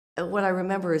What I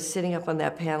remember is sitting up on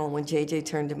that panel when JJ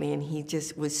turned to me and he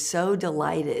just was so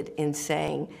delighted in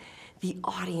saying, the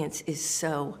audience is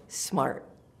so smart.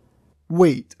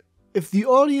 Wait, if the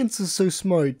audience is so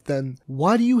smart, then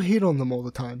why do you hate on them all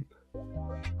the time?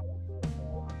 I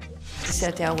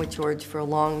sat down with George for a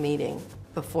long meeting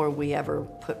before we ever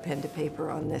put pen to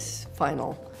paper on this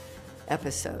final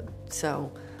episode.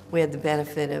 So we had the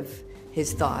benefit of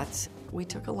his thoughts. We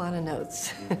took a lot of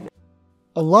notes.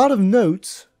 A lot of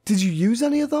notes? Did you use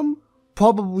any of them?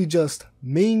 Probably just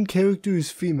main character is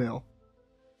female.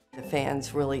 The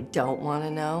fans really don't want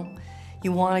to know.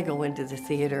 You want to go into the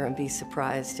theater and be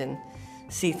surprised and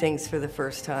see things for the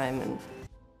first time. And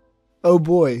oh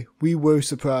boy, we were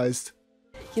surprised.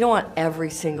 you don't want every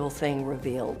single thing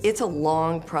revealed. It's a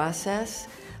long process,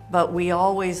 but we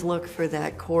always look for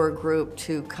that core group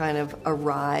to kind of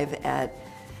arrive at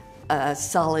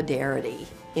solidarity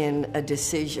in a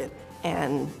decision.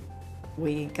 And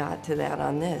we got to that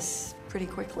on this pretty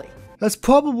quickly. That's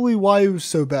probably why it was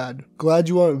so bad. Glad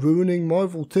you aren't ruining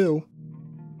Marvel too.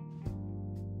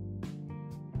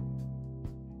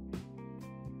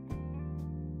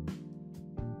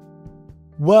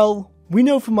 Well, we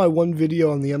know from my one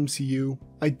video on the MCU,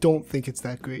 I don't think it's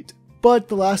that great. But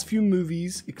the last few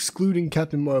movies, excluding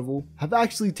Captain Marvel, have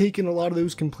actually taken a lot of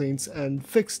those complaints and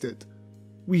fixed it.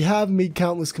 We have made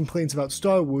countless complaints about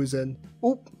Star Wars and,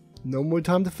 oh, no more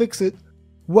time to fix it.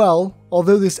 Well,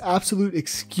 although this absolute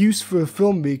excuse for a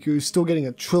filmmaker is still getting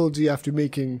a trilogy after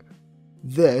making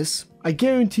this, I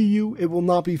guarantee you it will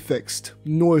not be fixed,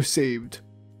 nor saved.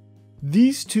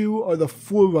 These two are the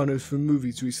forerunners for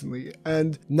movies recently,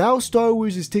 and now Star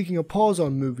Wars is taking a pause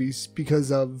on movies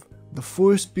because of the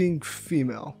Force being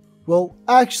female. Well,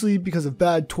 actually because of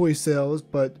bad toy sales,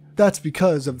 but that's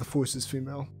because of the Force is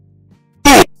female.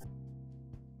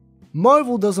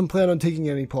 Marvel doesn't plan on taking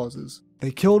any pauses.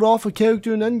 They killed off a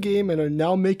character in Endgame and are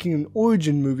now making an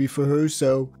origin movie for her,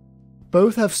 so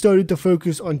both have started to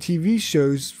focus on TV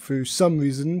shows for some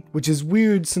reason, which is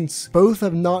weird since both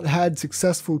have not had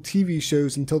successful TV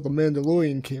shows until The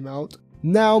Mandalorian came out.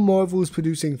 Now Marvel is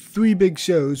producing 3 big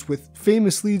shows with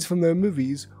famous leads from their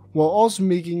movies, while also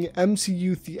making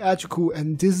MCU theatrical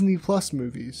and Disney Plus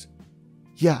movies.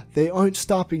 Yeah, they aren't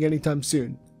stopping anytime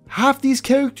soon. Half these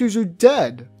characters are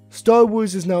dead! Star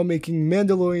Wars is now making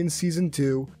Mandalorian Season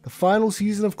 2, the final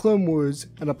season of Clone Wars,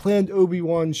 and a planned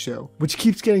Obi-Wan show, which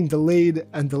keeps getting delayed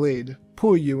and delayed.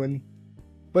 Poor Ewan.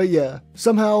 But yeah,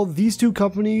 somehow these two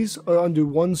companies are under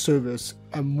one service,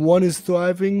 and one is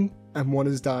thriving and one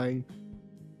is dying.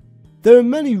 There are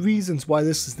many reasons why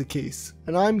this is the case,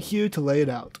 and I'm here to lay it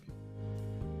out.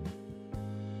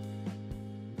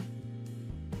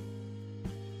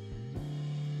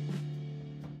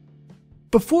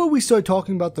 Before we start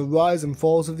talking about the rise and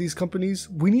falls of these companies,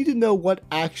 we need to know what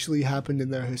actually happened in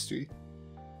their history.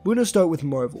 We're going to start with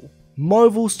Marvel.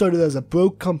 Marvel started as a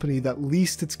broke company that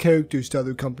leased its characters to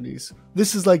other companies.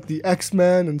 This is like the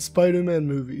X-Men and Spider-Man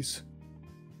movies.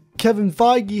 Kevin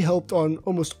Feige helped on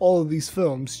almost all of these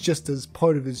films just as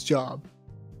part of his job.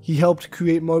 He helped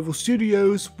create Marvel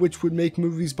Studios, which would make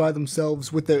movies by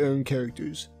themselves with their own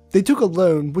characters. They took a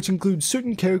loan, which includes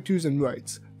certain characters and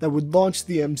rights, that would launch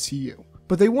the MCU.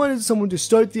 But they wanted someone to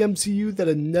start the MCU that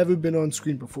had never been on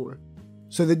screen before.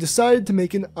 So they decided to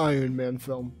make an Iron Man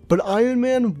film. But Iron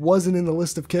Man wasn't in the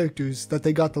list of characters that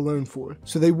they got the loan for,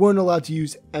 so they weren't allowed to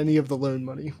use any of the loan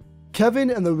money. Kevin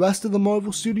and the rest of the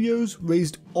Marvel Studios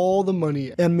raised all the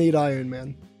money and made Iron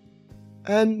Man.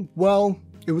 And, well,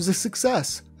 it was a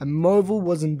success, and Marvel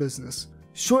was in business.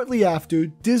 Shortly after,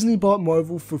 Disney bought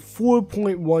Marvel for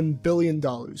 $4.1 billion,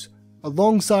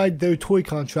 alongside their toy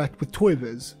contract with Toy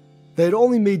Biz. They had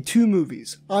only made 2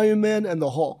 movies, Iron Man and the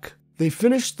Hulk. They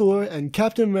finished Thor, and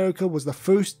Captain America was the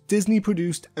first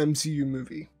Disney-produced MCU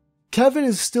movie. Kevin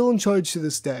is still in charge to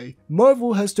this day.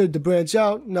 Marvel has started to branch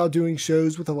out, now doing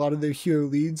shows with a lot of their hero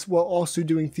leads, while also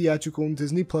doing theatrical and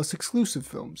Disney Plus exclusive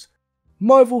films.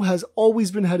 Marvel has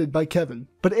always been headed by Kevin,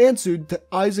 but answered to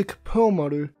Isaac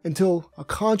Perlmutter until a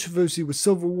controversy with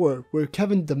Civil War, where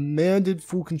Kevin demanded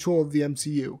full control of the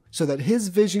MCU, so that his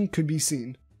vision could be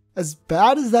seen. As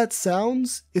bad as that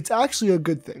sounds, it's actually a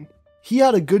good thing. He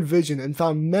had a good vision and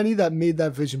found many that made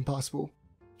that vision possible.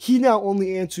 He now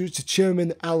only answers to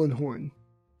Chairman Alan Horn.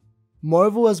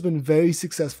 Marvel has been very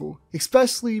successful,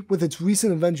 especially with its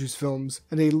recent Avengers films,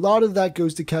 and a lot of that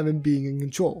goes to Kevin being in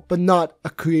control, but not a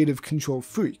creative control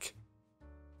freak.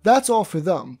 That's all for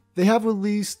them. They have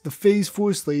released the Phase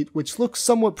 4 slate, which looks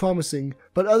somewhat promising,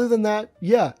 but other than that,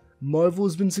 yeah, Marvel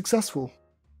has been successful.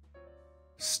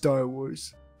 Star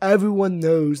Wars. Everyone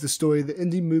knows the story of the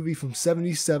indie movie from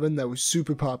 '77 that was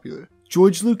super popular.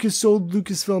 George Lucas sold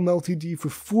Lucasfilm Ltd for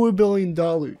 $4 billion,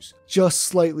 just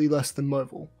slightly less than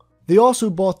Marvel. They also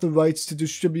bought the rights to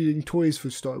distributing toys for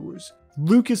Star Wars.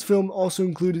 Lucasfilm also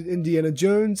included Indiana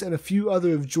Jones and a few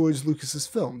other of George Lucas's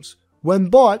films. When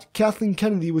bought, Kathleen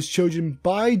Kennedy was chosen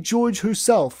by George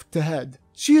herself to head.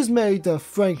 She is married to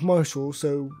Frank Marshall,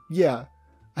 so yeah,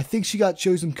 I think she got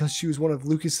chosen because she was one of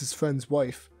Lucas's friend's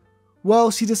wife.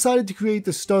 Well, she decided to create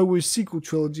the Star Wars sequel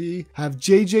trilogy, have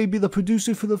JJ be the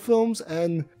producer for the films,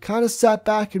 and kinda sat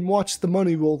back and watched the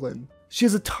money roll in. She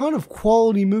has a ton of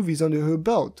quality movies under her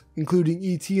belt, including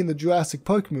E.T. and the Jurassic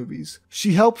Park movies.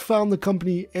 She helped found the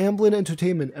company Amblin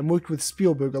Entertainment and worked with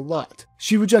Spielberg a lot.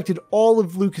 She rejected all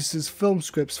of Lucas's film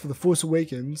scripts for The Force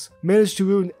Awakens, managed to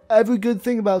ruin every good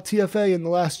thing about TFA in The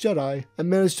Last Jedi, and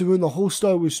managed to ruin the whole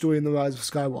Star Wars story in The Rise of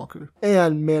Skywalker,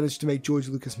 and managed to make George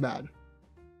Lucas mad.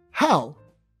 How?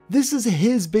 This is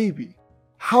his baby.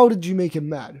 How did you make him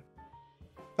mad?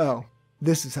 Oh,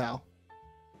 this is how.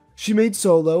 She made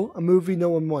Solo, a movie no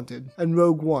one wanted, and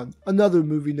Rogue One, another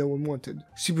movie no one wanted.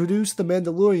 She produced The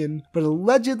Mandalorian, but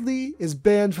allegedly is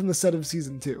banned from the set of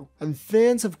Season 2, and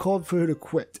fans have called for her to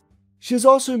quit. She has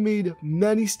also made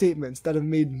many statements that have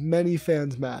made many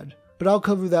fans mad, but I'll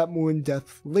cover that more in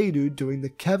depth later during the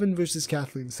Kevin vs.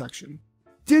 Kathleen section.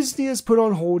 Disney has put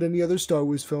on hold any other Star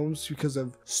Wars films because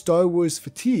of Star Wars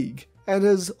fatigue, and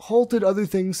has halted other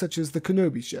things such as The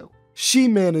Kenobi Show. She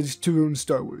managed to ruin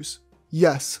Star Wars.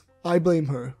 Yes, I blame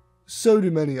her. So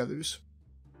do many others.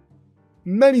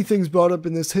 Many things brought up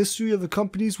in this history of the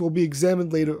companies will be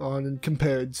examined later on and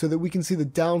compared so that we can see the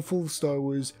downfall of Star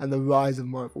Wars and the rise of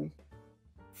Marvel.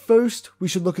 First, we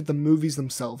should look at the movies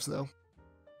themselves though.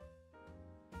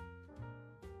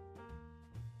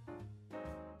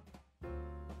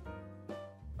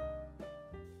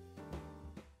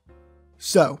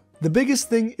 So, the biggest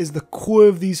thing is the core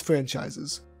of these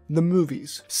franchises, the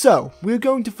movies. So, we're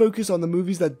going to focus on the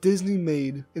movies that Disney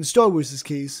made in Star Wars'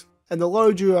 case, and the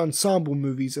larger ensemble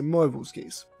movies in Marvel's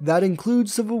case. That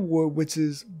includes Civil War, which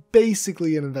is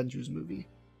basically an Avengers movie.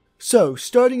 So,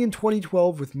 starting in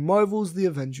 2012 with Marvel's The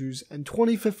Avengers and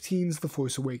 2015's The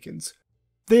Force Awakens.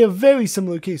 They are very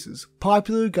similar cases.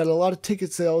 Popular, got a lot of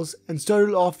ticket sales, and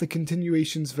started off the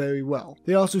continuations very well.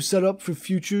 They also set up for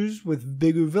futures with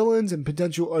bigger villains and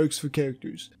potential arcs for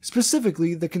characters.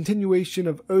 Specifically, the continuation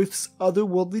of Earth's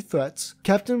otherworldly threats,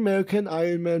 Captain America and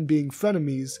Iron Man being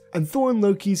frenemies, and Thor and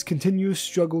Loki's continuous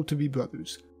struggle to be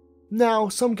brothers. Now,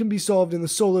 some can be solved in the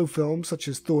solo films such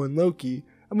as Thor and Loki,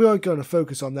 and we aren't going to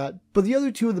focus on that, but the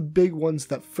other two are the big ones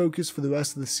that focus for the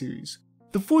rest of the series.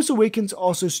 The Force Awakens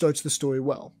also starts the story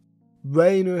well.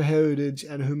 Rey and her heritage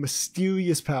and her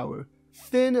mysterious power,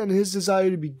 Finn and his desire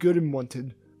to be good and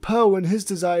wanted, Poe and his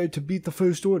desire to beat the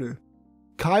First Order,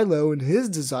 Kylo and his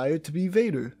desire to be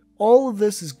Vader. All of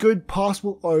this is good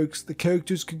possible arcs the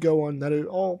characters could go on that are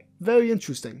all very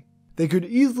interesting. They could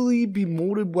easily be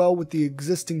molded well with the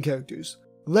existing characters.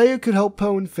 Leia could help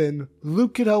Poe and Finn,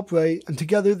 Luke could help Rey, and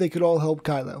together they could all help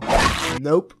Kylo.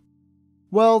 Nope.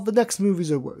 Well, the next movies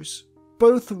are worse.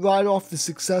 Both ride off the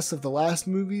success of the last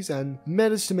movies and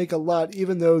manage to make a lot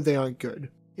even though they aren't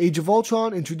good. Age of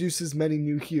Ultron introduces many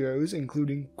new heroes,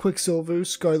 including Quicksilver,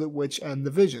 Scarlet Witch, and the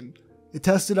Vision. It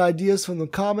tested ideas from the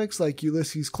comics like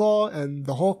Ulysses Claw and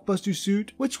the Hulkbuster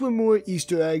suit, which were more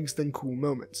Easter eggs than cool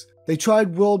moments. They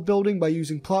tried world building by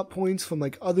using plot points from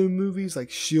other movies like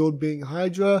S.H.I.E.L.D. being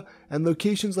Hydra and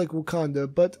locations like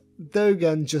Wakanda, but they're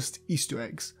again just Easter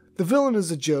eggs. The villain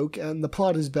is a joke and the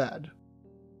plot is bad.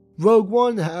 Rogue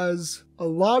One has a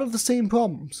lot of the same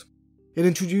problems. It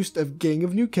introduced a gang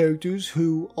of new characters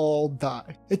who all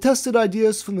die. It tested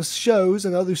ideas from the shows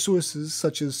and other sources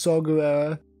such as Saw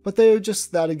Gerrera, but they are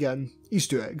just that again,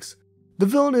 Easter eggs. The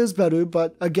villain is better,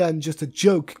 but again just a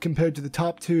joke compared to the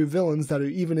top tier villains that are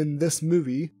even in this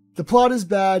movie. The plot is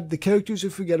bad, the characters are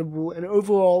forgettable, and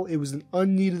overall it was an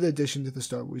unneeded addition to the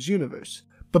Star Wars universe.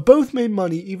 But both made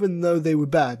money even though they were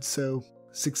bad, so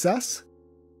success?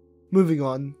 Moving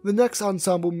on, the next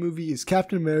ensemble movie is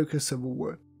Captain America Civil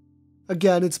War.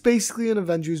 Again, it's basically an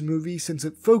Avengers movie since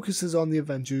it focuses on the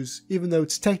Avengers, even though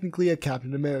it's technically a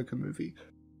Captain America movie.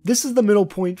 This is the middle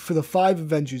point for the 5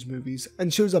 Avengers movies,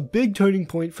 and shows a big turning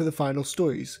point for the final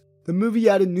stories. The movie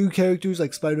added new characters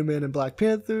like Spider-Man and Black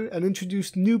Panther, and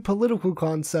introduced new political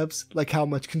concepts like how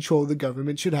much control the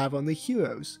government should have on the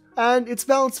heroes. And it's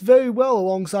balanced very well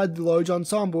alongside the large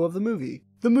ensemble of the movie.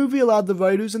 The movie allowed the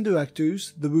writers and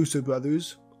directors, the Russo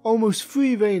brothers, almost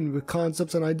free reign with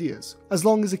concepts and ideas, as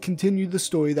long as it continued the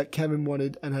story that Kevin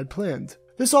wanted and had planned.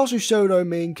 This also showed our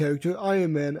main character,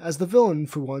 Iron Man, as the villain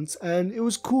for once, and it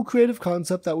was a cool creative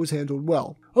concept that was handled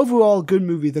well. Overall, a good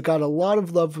movie that got a lot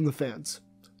of love from the fans.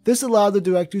 This allowed the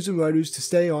directors and writers to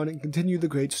stay on and continue the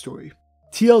great story.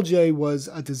 TLJ was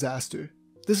a disaster.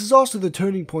 This is also the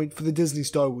turning point for the Disney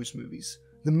Star Wars movies.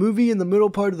 The movie in the middle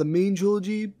part of the main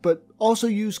trilogy, but also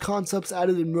used concepts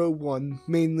added in Rogue One,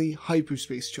 mainly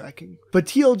hyperspace tracking. But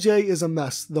TLJ is a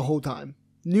mess the whole time.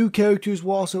 New characters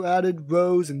were also added,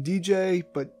 Rose and DJ,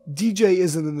 but DJ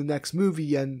isn't in the next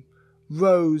movie, and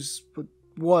Rose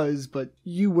was, but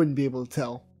you wouldn't be able to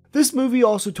tell. This movie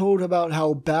also told about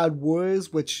how bad war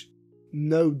is, which,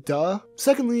 no duh.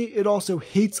 Secondly, it also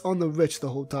hates on the rich the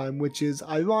whole time, which is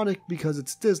ironic because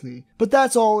it's Disney. But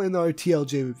that's all in our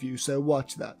TLJ review, so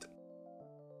watch that.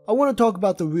 I want to talk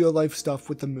about the real life stuff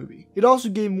with the movie. It also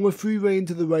gave more free reign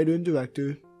to the writer and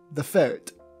director, the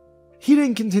Ferret. He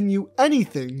didn't continue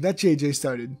anything that JJ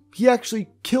started. He actually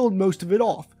killed most of it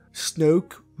off.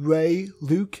 Snoke, Rey,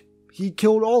 Luke, he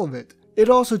killed all of it. It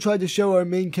also tried to show our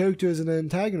main character as an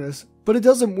antagonist, but it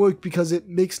doesn't work because it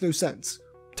makes no sense.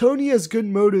 Tony has good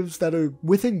motives that are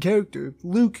within character,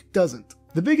 Luke doesn't.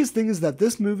 The biggest thing is that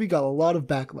this movie got a lot of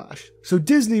backlash, so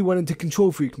Disney went into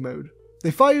control freak mode.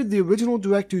 They fired the original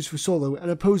directors for Solo and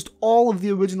opposed all of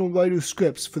the original writers'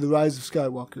 scripts for The Rise of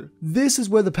Skywalker. This is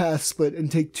where the paths split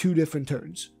and take two different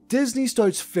turns. Disney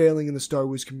starts failing in the Star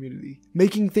Wars community,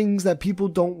 making things that people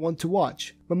don't want to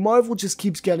watch, but Marvel just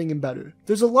keeps getting better.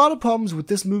 There's a lot of problems with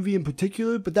this movie in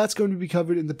particular, but that's going to be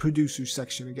covered in the producers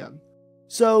section again.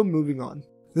 So, moving on.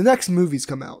 The next movies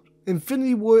come out.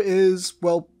 Infinity War is,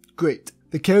 well, great.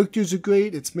 The characters are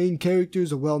great, its main character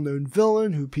is a well-known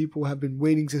villain who people have been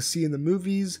waiting to see in the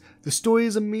movies, the story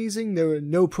is amazing, there are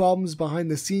no problems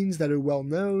behind the scenes that are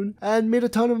well-known, and made a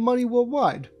ton of money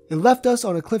worldwide. It left us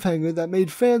on a cliffhanger that made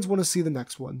fans want to see the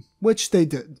next one, which they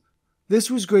did.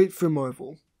 This was great for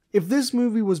Marvel. If this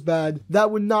movie was bad,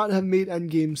 that would not have made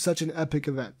Endgame such an epic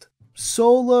event.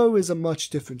 Solo is a much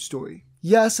different story.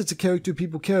 Yes, it's a character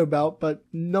people care about, but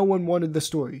no one wanted the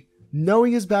story.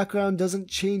 Knowing his background doesn't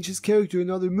change his character in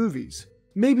other movies.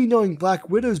 Maybe knowing Black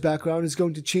Widow's background is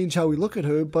going to change how we look at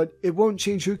her, but it won't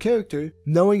change her character.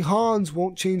 Knowing Han's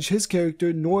won't change his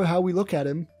character nor how we look at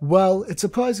him. Well, it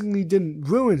surprisingly didn't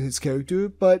ruin his character,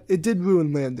 but it did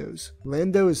ruin Lando's.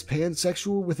 Lando is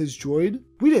pansexual with his droid?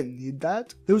 We didn't need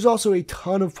that. There was also a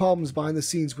ton of problems behind the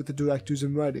scenes with the directors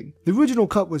and writing. The original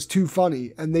cut was too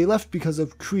funny, and they left because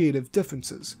of creative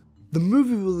differences. The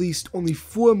movie released only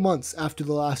 4 months after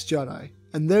The Last Jedi,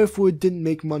 and therefore it didn't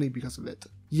make money because of it.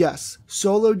 Yes,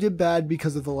 Solo did bad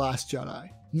because of The Last Jedi.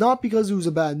 Not because it was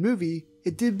a bad movie,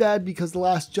 it did bad because The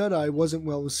Last Jedi wasn't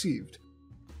well received.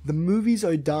 The movies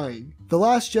are dying. The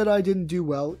Last Jedi didn't do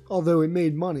well, although it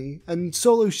made money, and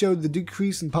Solo showed the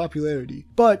decrease in popularity.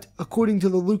 But, according to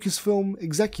the Lucasfilm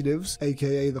executives,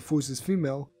 aka the Force is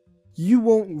female, you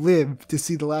won't live to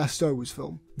see the last Star Wars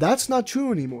film. That's not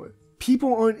true anymore.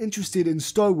 People aren't interested in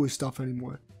Star Wars stuff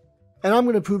anymore. And I'm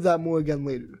going to prove that more again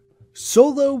later.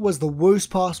 Solo was the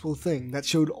worst possible thing that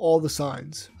showed all the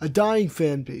signs. A dying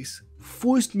fan base,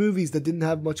 forced movies that didn't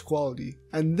have much quality,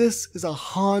 and this is a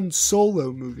Han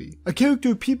Solo movie. A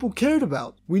character people cared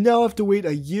about. We now have to wait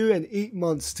a year and 8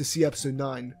 months to see episode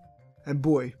 9. And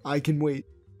boy, I can wait.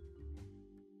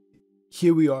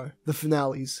 Here we are, the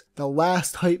finales, the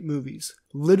last hype movies,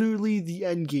 literally the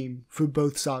endgame for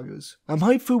both sagas. I'm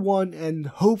hyped for one and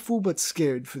hopeful but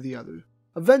scared for the other.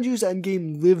 Avengers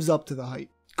Endgame lives up to the hype.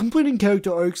 Completing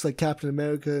character arcs like Captain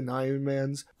America and Iron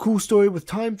Man's, cool story with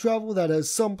time travel that has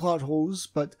some plot holes,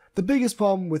 but the biggest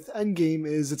problem with Endgame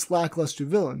is its lackluster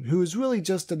villain, who is really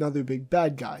just another big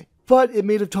bad guy. But it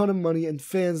made a ton of money and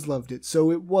fans loved it,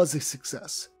 so it was a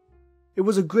success. It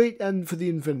was a great end for the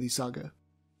Infinity Saga.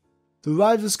 The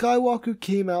Rise of Skywalker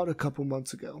came out a couple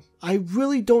months ago. I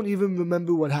really don't even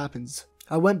remember what happens.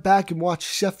 I went back and watched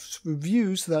Chef's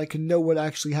reviews so that I could know what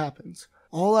actually happens.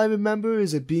 All I remember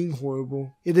is it being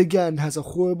horrible. It again has a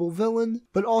horrible villain,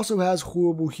 but also has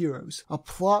horrible heroes, a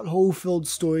plot hole filled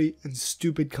story, and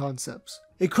stupid concepts.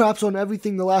 It craps on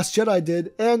everything The Last Jedi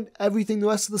did, and everything the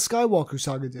rest of the Skywalker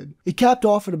saga did. It capped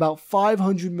off at about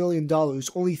 $500 million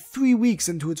only 3 weeks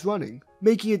into its running,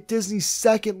 making it Disney's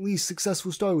second least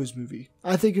successful Star Wars movie.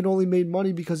 I think it only made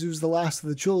money because it was the last of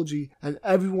the trilogy, and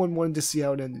everyone wanted to see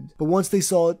how it ended. But once they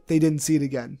saw it, they didn't see it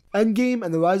again. Endgame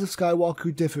and The Rise of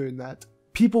Skywalker differ in that.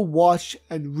 People watched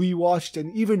and rewatched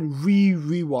and even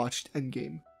rewatched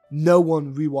Endgame. No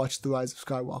one rewatched The Rise of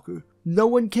Skywalker. No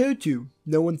one cared to.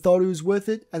 No one thought it was worth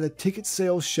it, and the ticket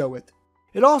sales show it.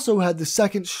 It also had the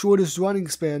second shortest running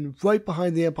span right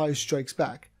behind The Empire Strikes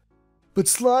Back. But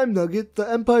Slime Nugget, The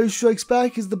Empire Strikes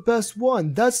Back is the best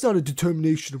one. That's not a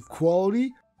determination of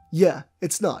quality. Yeah,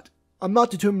 it's not. I'm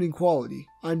not determining quality.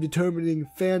 I'm determining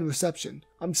fan reception.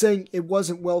 I'm saying it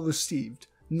wasn't well received.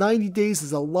 90 days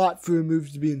is a lot for a movie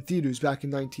to be in theaters back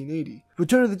in 1980.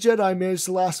 Return of the Jedi managed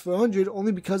to last for 100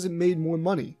 only because it made more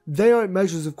money. They aren't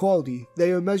measures of quality,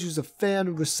 they are measures of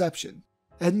fan reception.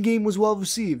 Endgame was well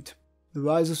received. The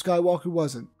Rise of Skywalker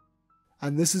wasn't.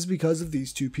 And this is because of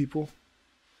these two people.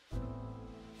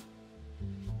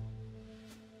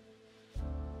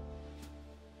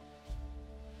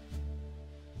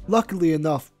 Luckily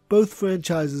enough, both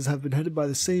franchises have been headed by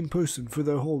the same person for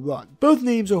their whole run. Both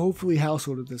names are hopefully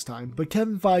household at this time, but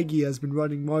Kevin Feige has been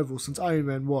running Marvel since Iron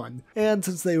Man 1, and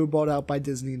since they were bought out by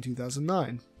Disney in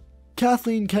 2009.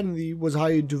 Kathleen Kennedy was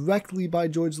hired directly by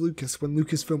George Lucas when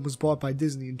Lucasfilm was bought by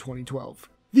Disney in 2012.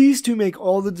 These two make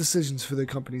all the decisions for their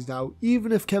companies now,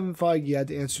 even if Kevin Feige had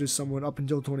to answer to someone up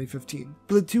until 2015.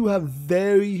 But the two have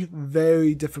very,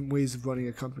 very different ways of running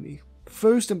a company.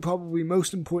 First, and probably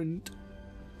most important,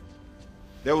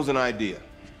 there was an idea.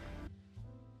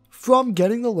 From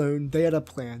getting the loan, they had a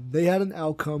plan, they had an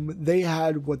outcome, they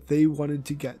had what they wanted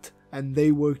to get, and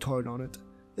they worked hard on it.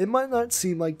 It might not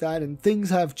seem like that, and things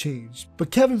have changed,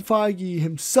 but Kevin Feige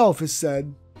himself has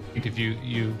said, if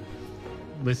you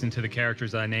listen to the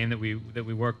characters I named that we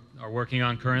are working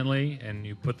on currently, and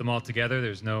you put them all together,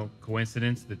 there's no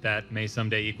coincidence that may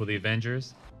someday equal the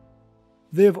Avengers.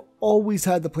 They have always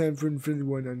had the plan for Infinity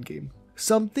War and Endgame.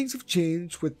 Some things have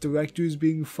changed, with directors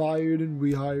being fired and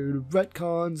rehired,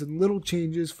 retcons, and little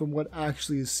changes from what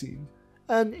actually is seen.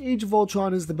 And Age of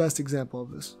Ultron is the best example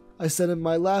of this. I said in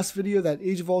my last video that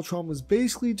Age of Ultron was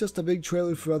basically just a big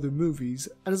trailer for other movies,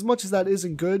 and as much as that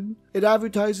isn't good, it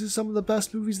advertises some of the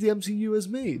best movies the MCU has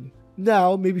made.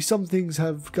 Now, maybe some things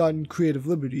have gotten creative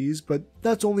liberties, but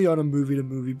that's only on a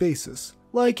movie-to-movie basis.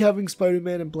 Like having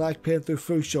Spider-Man and Black Panther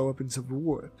first show up in Civil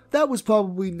War. That was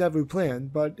probably never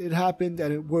planned, but it happened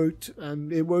and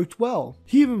it worked well.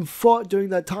 He even fought during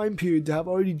that time period to have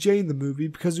RDJ in the movie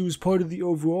because it was part of the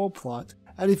overall plot,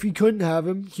 and if he couldn't have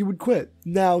him, he would quit.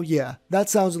 Now, yeah, that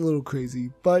sounds a little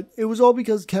crazy, but it was all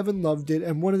because Kevin loved it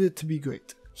and wanted it to be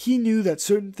great. He knew that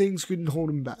certain things couldn't hold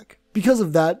him back. Because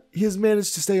of that, he has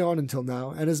managed to stay on until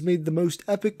now, and has made the most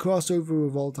epic crossover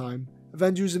of all time,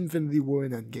 Avengers Infinity War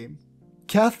and Endgame.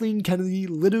 Kathleen Kennedy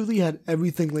literally had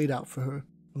everything laid out for her.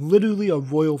 Literally a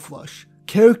royal flush.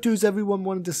 Characters everyone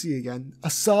wanted to see again. A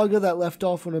saga that left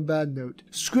off on a bad note.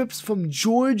 Scripts from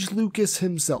George Lucas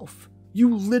himself.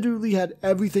 You literally had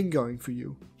everything going for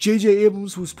you. J.J.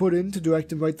 Abrams was put in to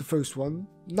direct and write the first one.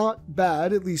 Not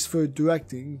bad, at least for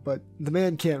directing, but the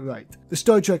man can't write. The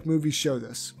Star Trek movies show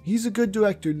this. He's a good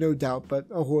director, no doubt, but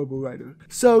a horrible writer.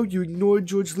 So you ignored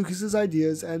George Lucas's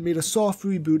ideas and made a soft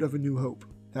reboot of A New Hope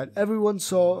that everyone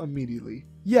saw immediately.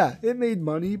 Yeah, it made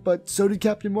money, but so did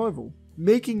Captain Marvel.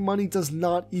 Making money does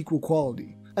not equal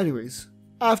quality. Anyways,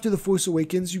 after The Force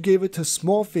Awakens, you gave it to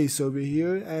small face over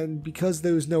here, and because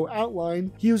there was no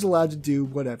outline, he was allowed to do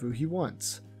whatever he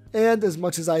wants. And as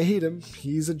much as I hate him,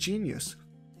 he's a genius.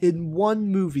 In one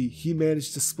movie, he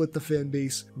managed to split the fan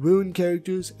base, ruin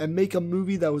characters, and make a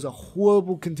movie that was a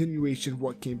horrible continuation of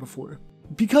what came before.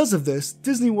 Because of this,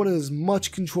 Disney wanted as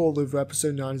much control over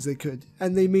Episode 9 as they could,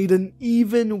 and they made an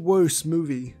even worse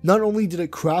movie. Not only did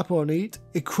it crap on 8,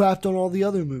 it crapped on all the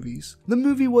other movies. The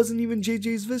movie wasn't even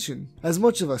JJ's vision. As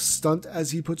much of a stunt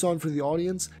as he puts on for the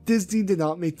audience, Disney did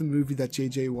not make the movie that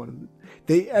JJ wanted.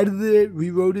 They edited it,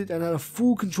 rewrote it, and had a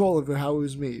full control over how it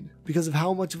was made, because of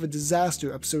how much of a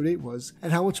disaster Episode 8 was,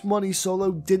 and how much money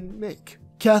Solo didn't make.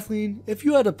 Kathleen, if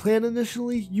you had a plan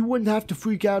initially, you wouldn't have to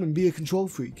freak out and be a control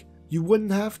freak. You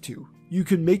wouldn't have to. You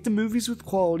could make the movies with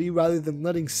quality rather than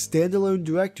letting standalone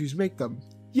directors make them.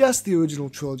 Yes, the original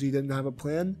trilogy didn't have a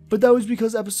plan, but that was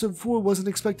because Episode 4 wasn't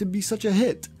expected to be such a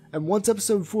hit. And once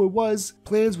Episode 4 was,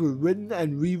 plans were written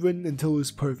and rewritten until it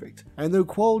was perfect, and their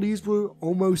qualities were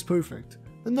almost perfect.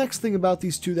 The next thing about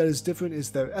these two that is different is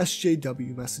their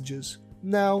SJW messages.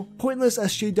 Now, pointless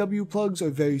SJW plugs are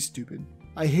very stupid.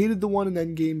 I hated the one in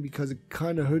Endgame because it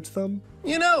kinda hurts them.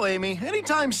 You know, Amy,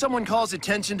 anytime someone calls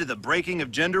attention to the breaking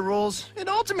of gender rules, it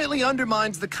ultimately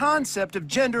undermines the concept of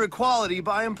gender equality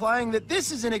by implying that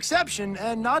this is an exception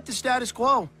and not the status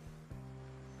quo.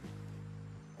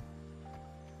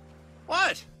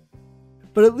 What?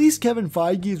 But at least Kevin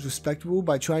Feige is respectable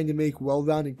by trying to make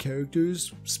well-rounded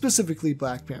characters, specifically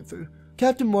Black Panther.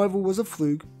 Captain Marvel was a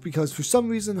fluke because for some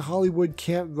reason Hollywood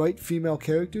can't write female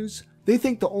characters. They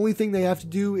think the only thing they have to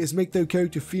do is make their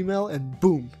character female and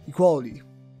boom, equality.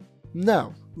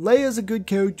 Now, Leia is a good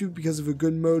character because of her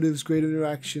good motives, great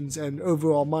interactions, and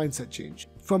overall mindset change.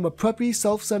 From a preppy,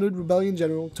 self-centered rebellion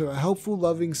general to a helpful,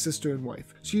 loving sister and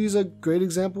wife. She's a great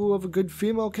example of a good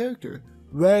female character.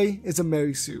 Rey is a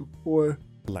Mary Sue, or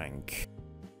blank.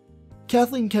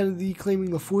 Kathleen Kennedy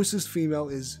claiming the Force is female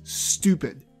is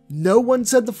stupid. No one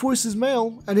said the Force is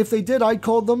male, and if they did, I'd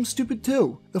call them stupid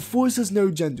too. The Force has no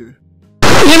gender.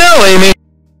 You know, Amy.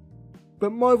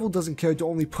 But Marvel doesn't care to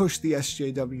only push the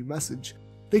SJW message.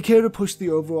 They care to push the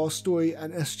overall story,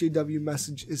 and SJW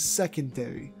message is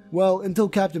secondary. Well, until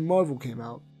Captain Marvel came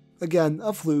out. Again,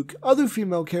 a fluke. Other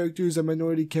female characters and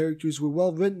minority characters were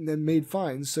well written and made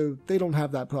fine, so they don't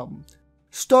have that problem.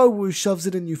 Star Wars shoves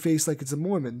it in your face like it's a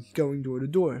Mormon, going door to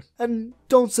door. And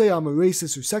don't say I'm a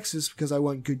racist or sexist because I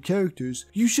want good characters.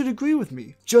 You should agree with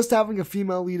me. Just having a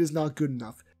female lead is not good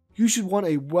enough. You should want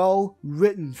a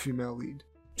well-written female lead.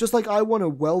 Just like I want a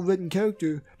well-written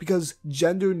character, because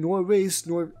gender nor race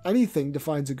nor anything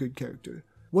defines a good character.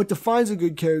 What defines a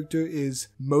good character is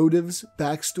motives,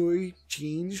 backstory,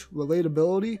 change,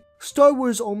 relatability. Star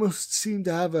Wars almost seemed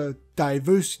to have a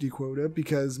diversity quota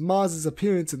because Maz's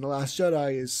appearance in The Last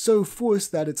Jedi is so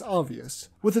forced that it's obvious.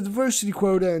 With a diversity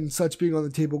quota and such being on the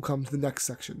table comes the next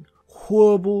section.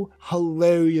 Horrible,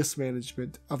 hilarious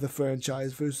management of the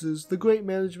franchise versus the great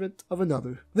management of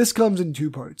another. This comes in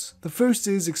two parts. The first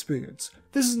is experience.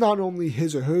 This is not only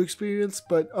his or her experience,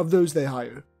 but of those they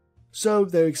hire. So,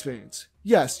 their experience.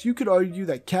 Yes, you could argue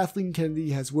that Kathleen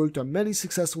Kennedy has worked on many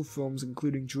successful films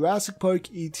including Jurassic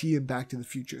Park, E.T., and Back to the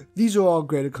Future. These are all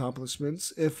great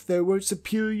accomplishments if there weren't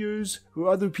superiors or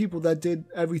other people that did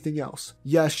everything else.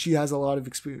 Yes, she has a lot of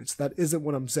experience. That isn't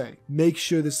what I'm saying. Make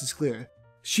sure this is clear.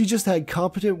 She just had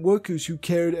competent workers who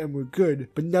cared and were good,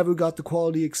 but never got the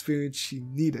quality experience she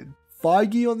needed.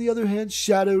 Feige, on the other hand,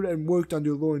 shadowed and worked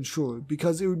under Lauren Schroeder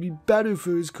because it would be better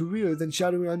for his career than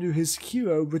shadowing under his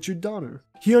hero, Richard Donner.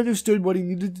 He understood what he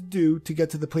needed to do to get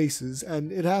to the places,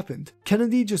 and it happened.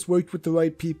 Kennedy just worked with the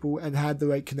right people and had the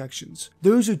right connections.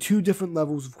 Those are two different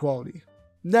levels of quality.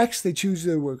 Next, they choose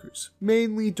their workers,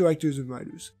 mainly directors and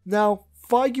writers. Now,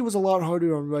 Feige was a lot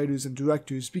harder on writers and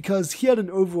directors because he had an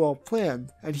overall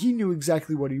plan, and he knew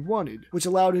exactly what he wanted, which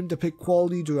allowed him to pick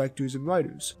quality directors and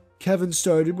writers. Kevin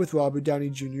started with Robert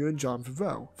Downey Jr. and Jon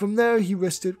Favreau. From there, he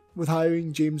risked it with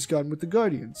hiring James Gunn with the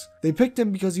Guardians. They picked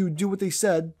him because he would do what they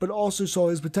said, but also saw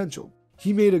his potential.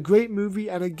 He made a great movie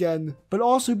and again, but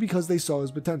also because they saw his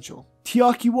potential.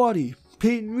 Taika Waititi,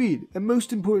 Peyton Reed, and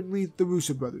most importantly, the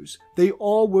Russo brothers. They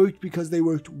all worked because they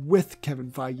worked with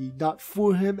Kevin Feige, not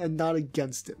for him and not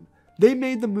against him. They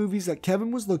made the movies that Kevin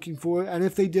was looking for, and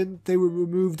if they didn't, they were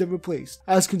removed and replaced.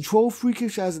 As control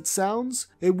freakish as it sounds,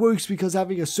 it works because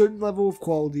having a certain level of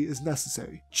quality is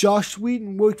necessary. Joss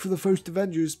Whedon worked for the first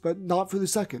Avengers, but not for the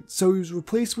second, so he was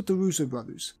replaced with the Russo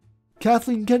brothers.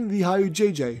 Kathleen Kennedy hired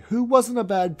JJ, who wasn't a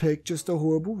bad pick, just a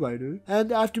horrible writer,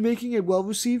 and after making a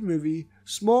well-received movie,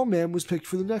 Small Man was picked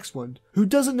for the next one, who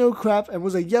doesn't know crap and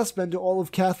was a yes-man to all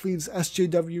of Kathleen's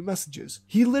SJW messages.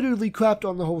 He literally crapped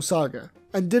on the whole saga,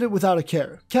 and did it without a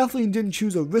care. Kathleen didn't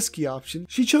choose a risky option,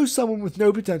 she chose someone with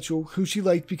no potential who she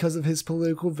liked because of his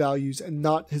political values and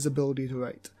not his ability to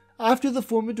write. After the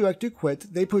former director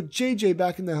quit, they put JJ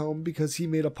back in the helm because he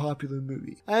made a popular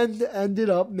movie, and ended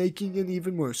up making an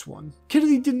even worse one.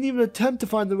 Kennedy didn't even attempt to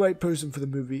find the right person for the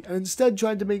movie, and instead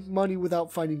tried to make money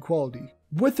without finding quality.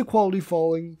 With the quality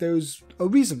falling, there's a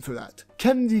reason for that.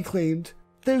 Kennedy claimed,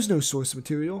 "There's no source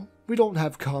material. We don't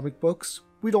have comic books.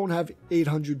 We don't have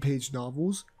 800-page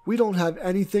novels. We don't have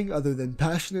anything other than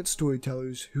passionate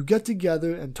storytellers who get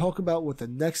together and talk about what the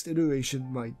next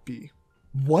iteration might be."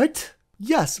 What?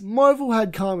 Yes, Marvel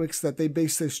had comics that they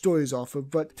based their stories off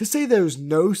of, but to say there is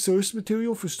no source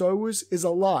material for Star Wars is a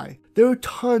lie. There are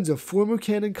tons of former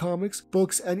canon comics,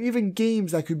 books, and even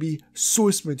games that could be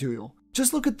source material.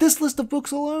 Just look at this list of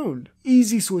books alone.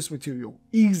 Easy source material.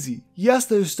 Easy. Yes,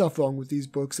 there's stuff wrong with these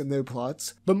books and their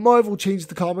plots, but Marvel changed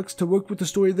the comics to work with the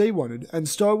story they wanted, and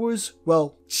Star Wars,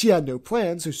 well, she had no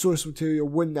plan, so source material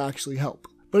wouldn't actually help.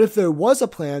 But if there was a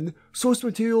plan, source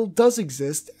material does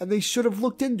exist, and they should have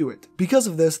looked into it. Because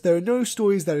of this, there are no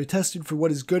stories that are tested for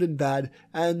what is good and bad,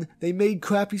 and they made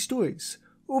crappy stories.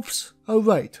 Oops. Oh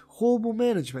right, horrible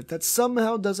management that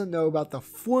somehow doesn't know about the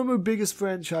former biggest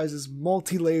franchise's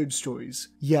multi-layered stories.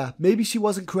 Yeah, maybe she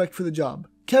wasn't correct for the job.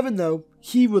 Kevin though,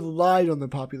 he relied on the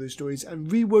popular stories and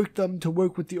reworked them to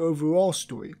work with the overall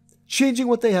story, changing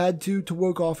what they had to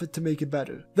work off it to make it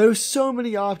better. There are so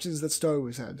many options that Star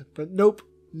Wars had, but nope,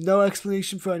 no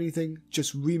explanation for anything,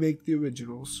 just remake the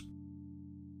originals.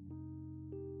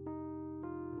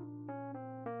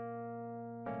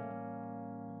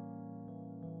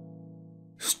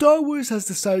 Star Wars has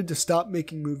decided to stop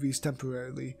making movies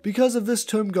temporarily because of this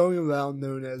term going around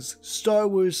known as Star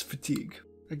Wars fatigue.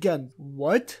 Again,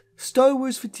 what? Star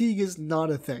Wars fatigue is not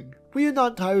a thing. We are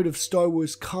not tired of Star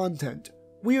Wars content.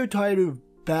 We are tired of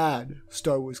bad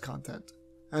Star Wars content.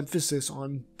 Emphasis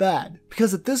on bad.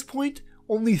 Because at this point,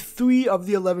 only 3 of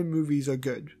the 11 movies are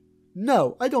good.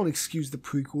 No, I don't excuse the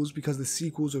prequels because the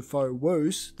sequels are far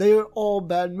worse. They are all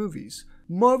bad movies.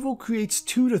 Marvel creates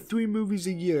 2 to 3 movies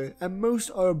a year, and most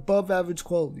are above average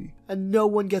quality, and no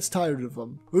one gets tired of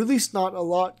them. Or at least not a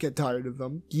lot get tired of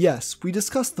them. Yes, we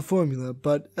discussed the formula,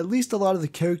 but at least a lot of the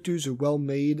characters are well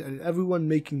made, and everyone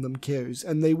making them cares,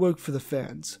 and they work for the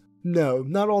fans. No,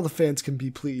 not all the fans can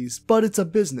be pleased, but it's a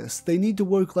business. They need to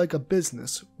work like a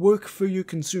business. Work for your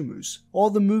consumers. All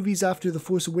the movies after The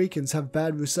Force Awakens have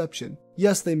bad reception.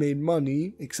 Yes, they made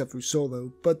money, except for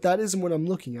Solo, but that isn't what I'm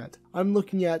looking at. I'm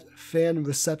looking at fan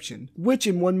reception, which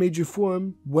in one major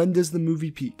form, when does the movie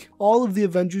peak? All of the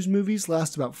Avengers movies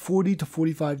last about 40 to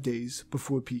 45 days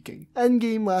before peaking.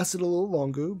 Endgame lasted a little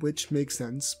longer, which makes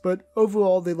sense, but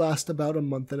overall they last about a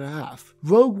month and a half.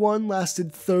 Rogue One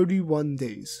lasted 31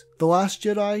 days. The Last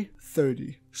Jedi,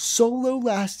 30. Solo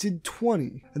lasted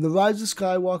 20, and The Rise of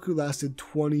Skywalker lasted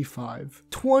 25.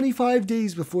 25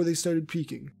 days before they started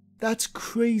peaking. That's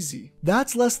crazy.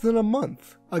 That's less than a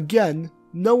month. Again,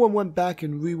 no one went back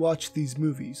and rewatched these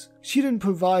movies. She didn't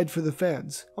provide for the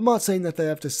fans. I'm not saying that they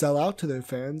have to sell out to their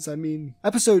fans. I mean,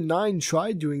 Episode 9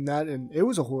 tried doing that and it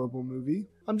was a horrible movie.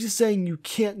 I'm just saying you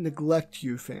can't neglect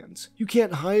your fans. You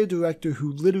can't hire a director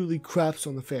who literally craps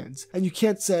on the fans. And you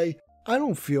can't say, I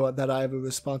don't feel that I have a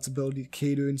responsibility to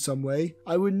cater in some way.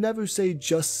 I would never say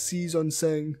just seize on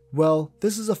saying, well,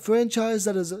 this is a franchise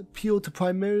that has appealed to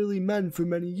primarily men for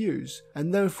many years,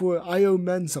 and therefore I owe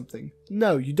men something.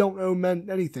 No, you don't owe men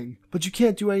anything, but you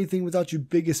can't do anything without your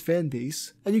biggest fan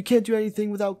base, and you can't do anything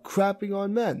without crapping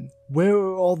on men. Where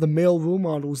are all the male role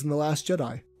models in The Last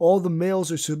Jedi? All the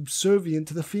males are subservient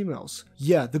to the females.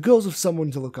 Yeah, the girls have someone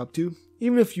to look up to.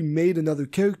 Even if you made another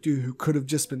character who could have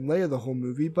just been Leia the whole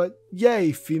movie, but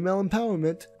yay, female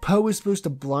empowerment. Poe is supposed to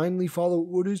blindly follow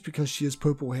orders because she has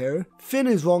purple hair. Finn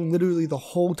is wrong literally the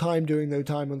whole time during their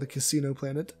time on the casino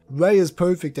planet. Rey is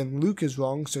perfect and Luke is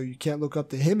wrong, so you can't look up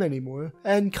to him anymore.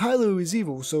 And Kylo is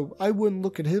evil, so I wouldn't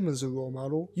look at him as a role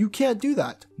model. You can't do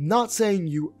that. Not saying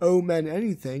you owe men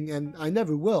anything, and I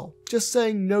never will. Just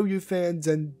saying know your fans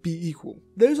and be equal.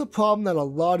 There's a problem that a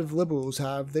lot of liberals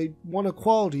have. They want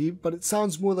equality, but it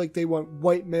sounds more like they want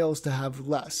white males to have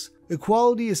less.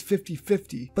 Equality is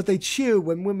 50-50, but they cheer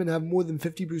when women have more than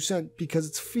 50% because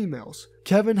it's females.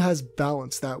 Kevin has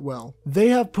balanced that well. They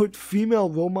have put female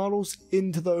role models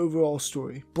into the overall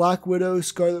story. Black Widow,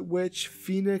 Scarlet Witch,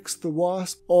 Phoenix, the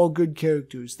Wasp, all good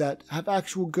characters that have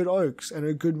actual good arcs and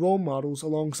are good role models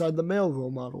alongside the male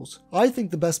role models. I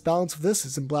think the best balance of this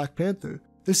is in Black Panther.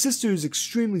 The sister is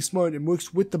extremely smart and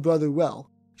works with the brother well.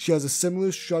 She has a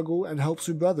similar struggle and helps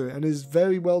her brother and is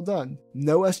very well done.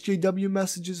 No SJW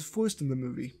messages forced in the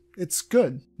movie. It's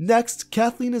good. Next,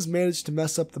 Kathleen has managed to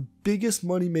mess up the biggest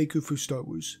moneymaker for Star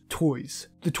Wars, toys.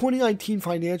 The 2019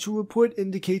 financial report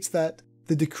indicates that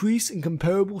the decrease in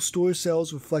comparable store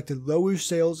sales reflected lower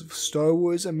sales of Star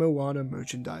Wars and Moana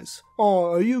merchandise.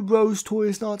 Aw, are you Rose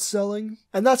toys not selling?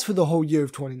 And that's for the whole year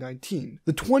of 2019.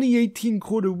 The 2018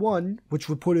 quarter one, which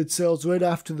reported sales right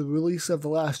after the release of The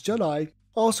Last Jedi,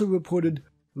 also reported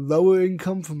lower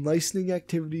income from licensing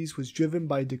activities was driven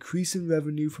by a decrease in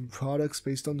revenue from products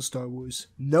based on Star Wars.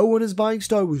 No one is buying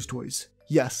Star Wars toys.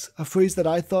 Yes, a phrase that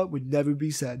I thought would never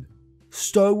be said.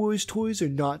 Star Wars toys are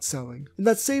not selling. In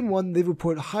that same one, they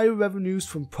report higher revenues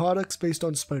from products based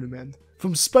on Spider-Man.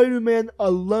 From Spider-Man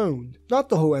alone. Not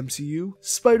the whole MCU,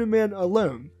 Spider-Man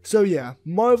alone. So yeah,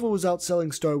 Marvel was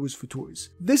outselling Star Wars for toys.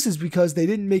 This is because they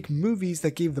didn't make movies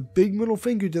that gave the big middle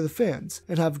finger to the fans,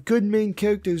 and have good main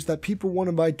characters that people want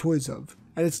to buy toys of.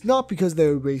 And it's not because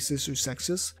they're racist or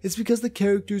sexist, it's because the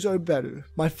characters are better.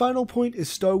 My final point is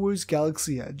Star Wars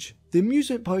Galaxy Edge, the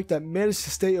amusement park that managed to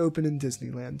stay open in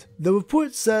Disneyland. The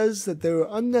report says that there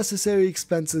are unnecessary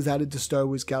expenses added to Star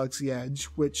Wars Galaxy Edge,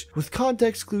 which, with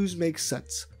context clues, makes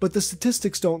sense. But the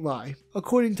statistics don't lie.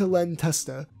 According to Len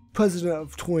Testa, president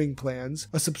of Touring Plans,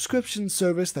 a subscription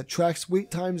service that tracks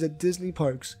wait times at Disney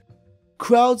parks,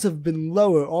 crowds have been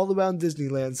lower all around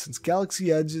Disneyland since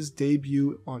Galaxy Edge's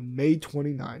debut on May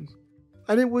 29.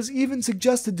 And it was even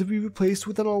suggested to be replaced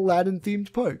with an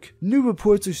Aladdin-themed park. New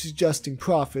reports are suggesting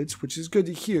profits, which is good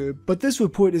to hear, but this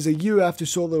report is a year after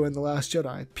Solo and The Last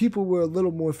Jedi. People were a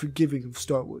little more forgiving of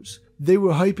Star Wars. They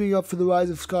were hyping up for The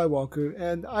Rise of Skywalker,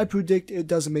 and I predict it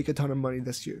doesn't make a ton of money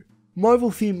this year.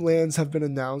 Marvel-themed lands have been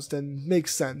announced, and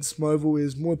makes sense. Marvel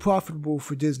is more profitable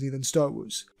for Disney than Star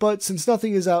Wars. But since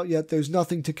nothing is out yet, there's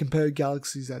nothing to compare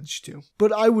Galaxy's Edge to.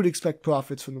 But I would expect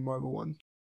profits from the Marvel one.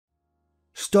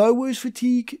 Star Wars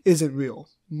fatigue isn't real.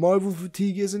 Marvel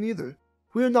fatigue isn't either.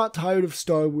 We are not tired of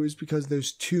Star Wars because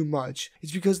there's too much.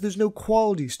 It's because there's no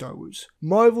quality Star Wars.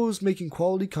 Marvel is making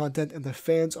quality content and the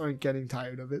fans aren't getting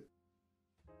tired of it.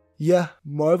 Yeah,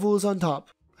 Marvel is on top.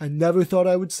 I never thought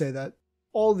I would say that.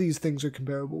 All these things are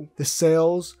comparable. The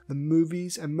sales, the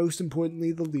movies, and most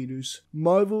importantly, the leaders.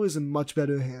 Marvel is in much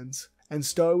better hands, and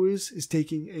Star Wars is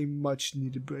taking a much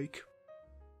needed break.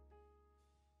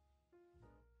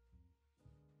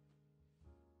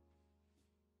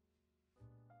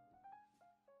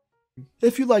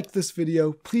 If you liked this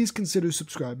video, please consider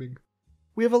subscribing.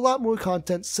 We have a lot more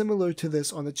content similar to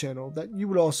this on the channel that you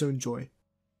would also enjoy.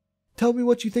 Tell me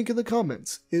what you think in the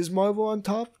comments. Is Marvel on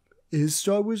top? Is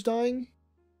Star Wars dying?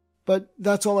 But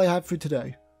that's all I have for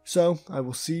today, so I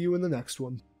will see you in the next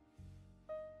one.